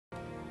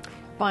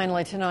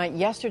Finally tonight,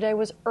 yesterday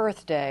was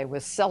Earth Day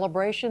with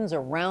celebrations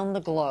around the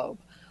globe.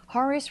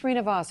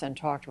 Sreenivasan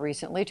talked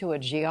recently to a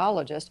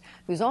geologist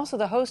who's also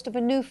the host of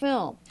a new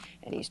film,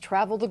 and he's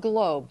traveled the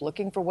globe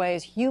looking for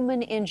ways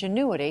human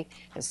ingenuity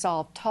has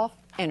solved tough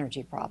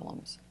energy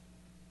problems.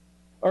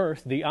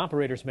 Earth, the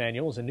Operator's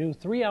Manual, is a new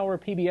 3-hour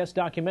PBS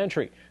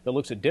documentary that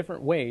looks at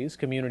different ways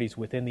communities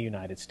within the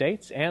United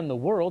States and the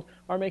world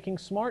are making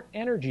smart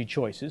energy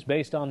choices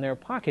based on their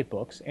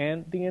pocketbooks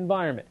and the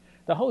environment.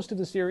 The host of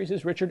the series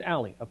is Richard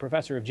Alley, a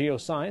professor of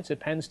geoscience at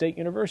Penn State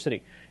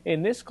University.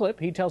 In this clip,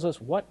 he tells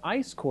us what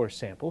ice core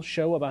samples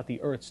show about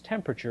the Earth's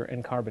temperature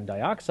and carbon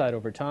dioxide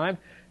over time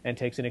and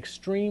takes an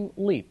extreme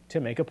leap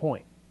to make a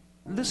point.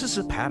 This is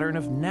a pattern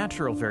of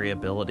natural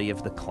variability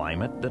of the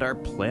climate that our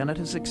planet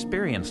has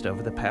experienced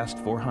over the past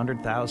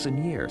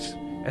 400,000 years,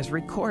 as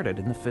recorded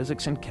in the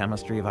physics and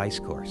chemistry of ice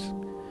cores.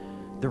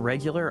 The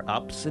regular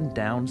ups and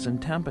downs in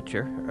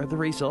temperature are the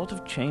result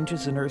of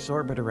changes in Earth's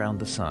orbit around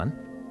the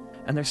Sun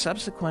and their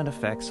subsequent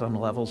effects on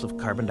levels of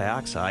carbon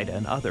dioxide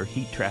and other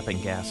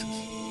heat-trapping gases.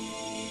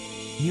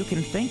 You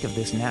can think of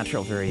this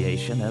natural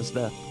variation as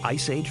the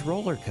Ice Age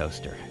roller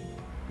coaster.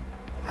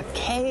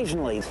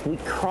 Occasionally, we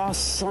cross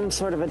some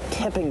sort of a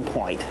tipping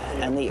point,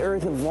 and the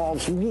Earth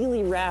evolves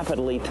really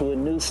rapidly to a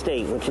new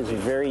state, which is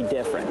very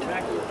different.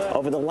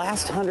 Over the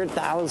last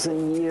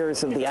 100,000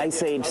 years of the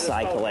Ice Age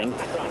cycling,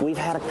 we've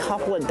had a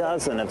couple of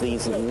dozen of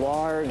these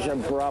large,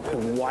 abrupt,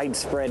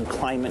 widespread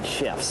climate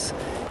shifts.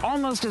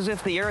 Almost as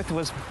if the Earth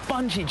was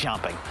bungee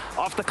jumping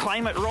off the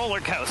climate roller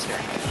coaster.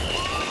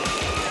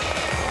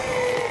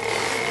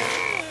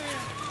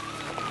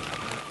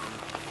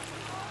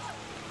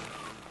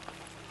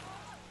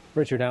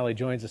 Richard Alley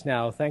joins us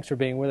now. Thanks for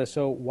being with us.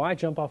 So why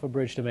jump off a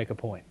bridge to make a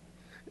point?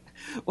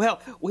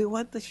 Well, we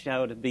want the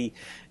show to be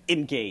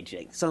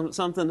engaging,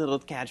 something that'll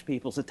catch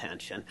people's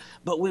attention,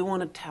 but we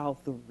want to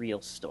tell the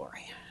real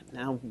story.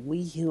 Now,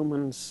 we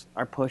humans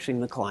are pushing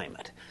the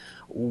climate.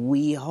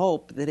 We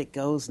hope that it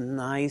goes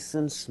nice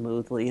and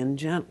smoothly and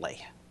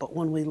gently. But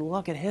when we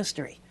look at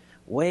history,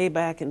 way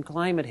back in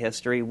climate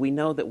history, we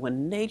know that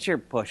when nature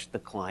pushed the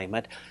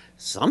climate,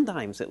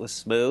 sometimes it was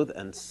smooth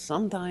and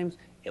sometimes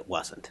it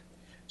wasn't.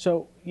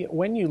 So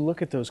when you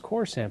look at those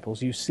core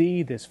samples, you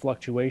see this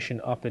fluctuation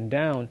up and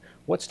down.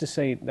 What's to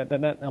say that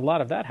a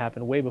lot of that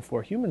happened way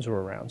before humans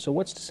were around? So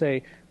what's to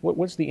say,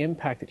 what's the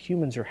impact that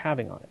humans are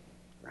having on it?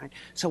 Right.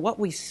 So what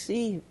we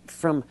see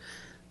from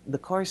the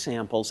core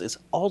samples is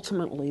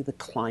ultimately the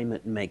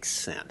climate makes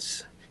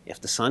sense. If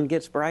the sun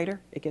gets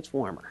brighter, it gets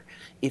warmer.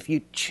 If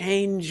you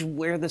change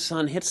where the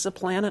sun hits the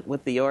planet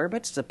with the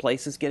orbits, the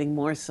places getting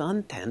more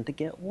sun tend to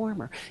get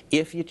warmer.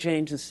 If you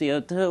change the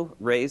CO2,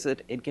 raise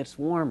it, it gets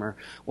warmer.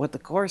 What the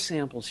core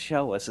samples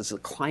show us is the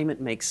climate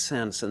makes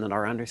sense and that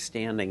our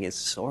understanding is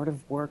sort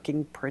of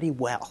working pretty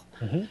well.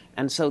 Mm-hmm.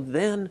 And so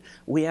then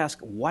we ask,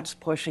 what's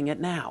pushing it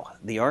now?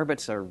 The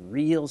orbits are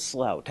real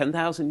slow.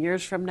 10,000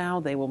 years from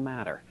now, they will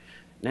matter.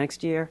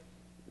 Next year,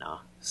 no.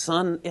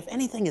 Sun, if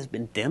anything, has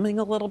been dimming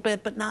a little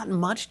bit, but not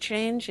much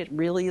change. It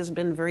really has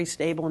been very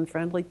stable and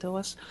friendly to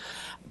us.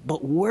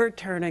 But we're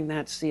turning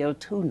that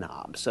CO2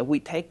 knob. So we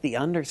take the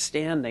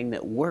understanding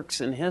that works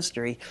in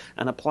history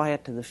and apply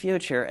it to the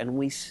future, and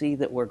we see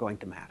that we're going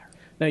to matter.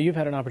 Now, you've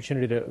had an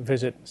opportunity to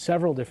visit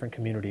several different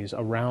communities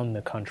around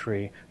the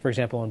country. For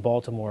example, in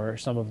Baltimore,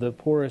 some of the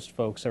poorest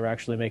folks are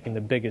actually making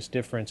the biggest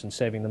difference and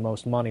saving the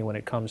most money when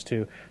it comes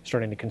to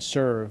starting to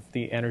conserve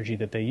the energy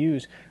that they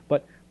use.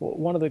 But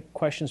one of the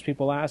questions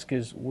people ask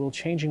is, will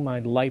changing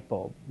my light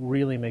bulb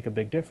really make a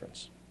big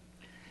difference?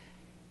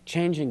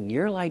 Changing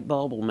your light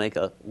bulb will make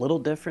a little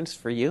difference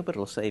for you, but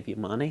it'll save you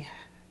money.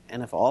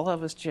 And if all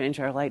of us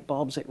change our light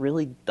bulbs, it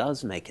really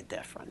does make a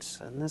difference.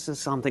 And this is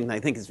something that I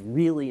think is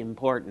really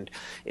important,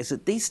 is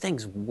that these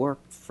things work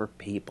for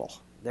people.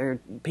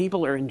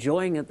 People are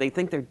enjoying it. They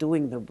think they're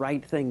doing the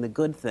right thing, the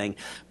good thing,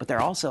 but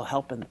they're also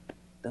helping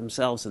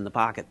themselves in the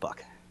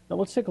pocketbook. Now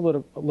let's take a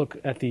little look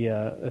at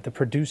the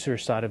producer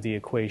side of the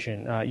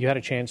equation. You had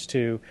a chance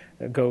to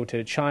go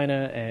to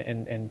China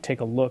and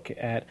take a look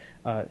at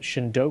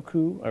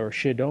Shidonku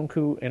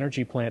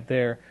energy plant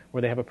there,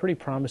 where they have a pretty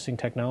promising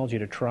technology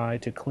to try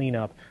to clean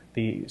up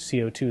the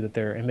CO2 that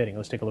they're emitting.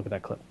 Let's take a look at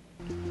that clip.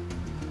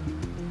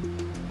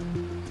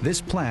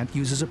 This plant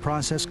uses a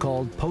process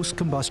called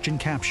post-combustion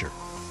capture,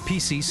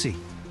 PCC,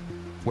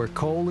 where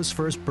coal is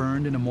first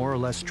burned in a more or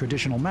less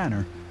traditional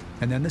manner,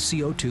 and then the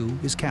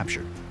CO2 is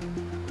captured.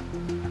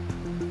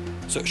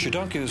 So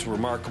Shidonku is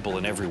remarkable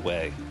in every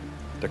way.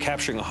 They're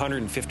capturing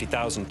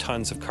 150,000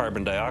 tons of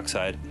carbon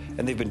dioxide,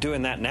 and they've been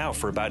doing that now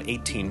for about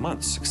 18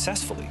 months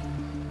successfully.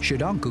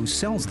 Shidonku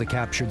sells the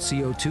captured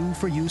CO2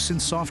 for use in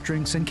soft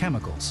drinks and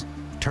chemicals,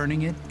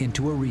 turning it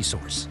into a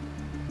resource.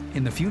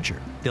 In the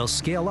future, they'll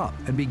scale up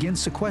and begin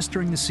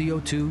sequestering the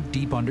CO2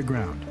 deep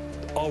underground.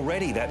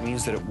 Already that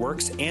means that it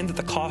works and that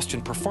the cost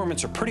and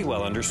performance are pretty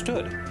well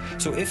understood.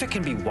 So if it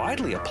can be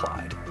widely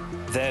applied,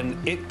 then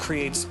it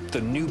creates the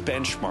new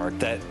benchmark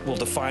that will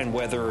define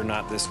whether or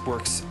not this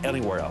works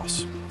anywhere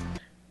else.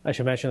 I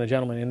should mention the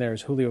gentleman in there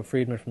is Julio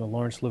Friedman from the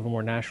Lawrence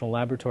Livermore National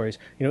Laboratories.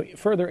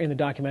 Further in the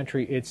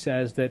documentary, it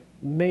says that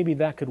maybe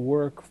that could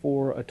work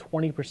for a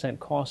 20%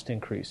 cost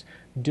increase.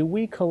 Do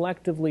we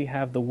collectively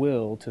have the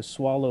will to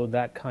swallow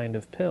that kind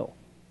of pill?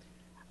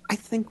 I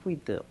think we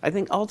do. I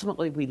think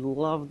ultimately we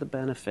love the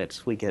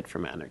benefits we get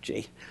from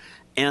energy.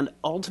 And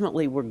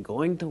ultimately we're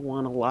going to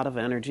want a lot of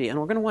energy, and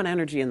we're going to want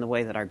energy in the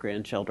way that our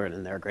grandchildren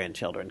and their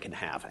grandchildren can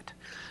have it.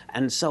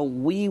 And so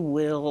we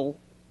will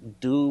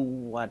do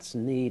what's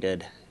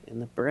needed in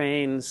the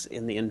brains,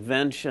 in the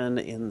invention,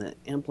 in the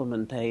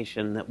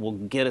implementation that will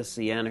get us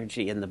the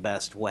energy in the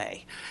best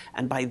way.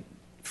 And by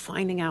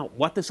finding out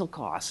what this will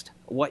cost,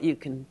 what you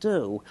can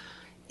do,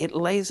 it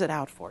lays it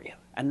out for you.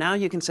 And now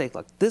you can say,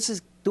 look, this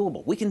is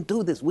doable. We can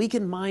do this. We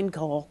can mine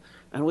coal,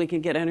 and we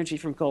can get energy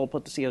from coal,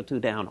 put the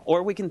CO2 down.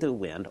 Or we can do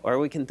wind, or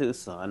we can do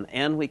sun,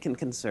 and we can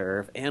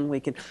conserve, and we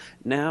can...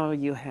 Now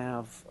you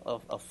have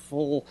a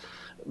full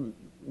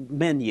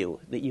menu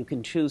that you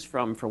can choose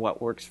from for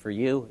what works for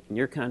you, in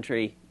your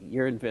country,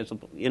 your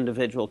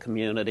individual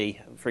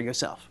community, for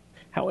yourself.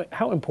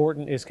 How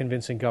important is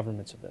convincing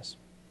governments of this?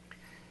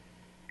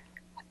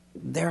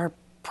 There are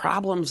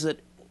problems that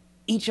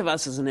each of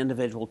us as an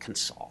individual can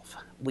solve.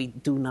 We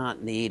do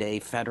not need a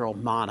federal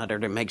monitor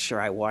to make sure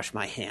I wash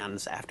my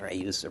hands after I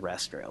use the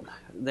restroom.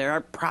 There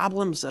are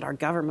problems that our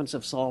governments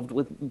have solved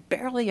with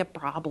barely a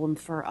problem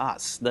for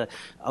us. The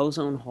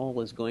ozone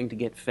hole is going to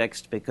get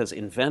fixed because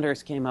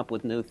inventors came up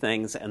with new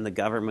things and the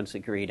governments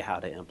agreed how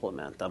to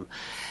implement them.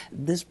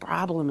 This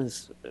problem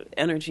is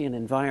energy and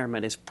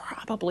environment is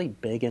probably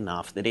big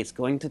enough that it's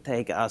going to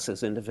take us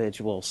as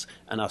individuals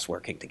and us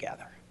working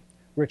together.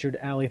 Richard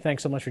Alley,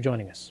 thanks so much for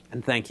joining us.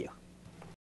 And thank you.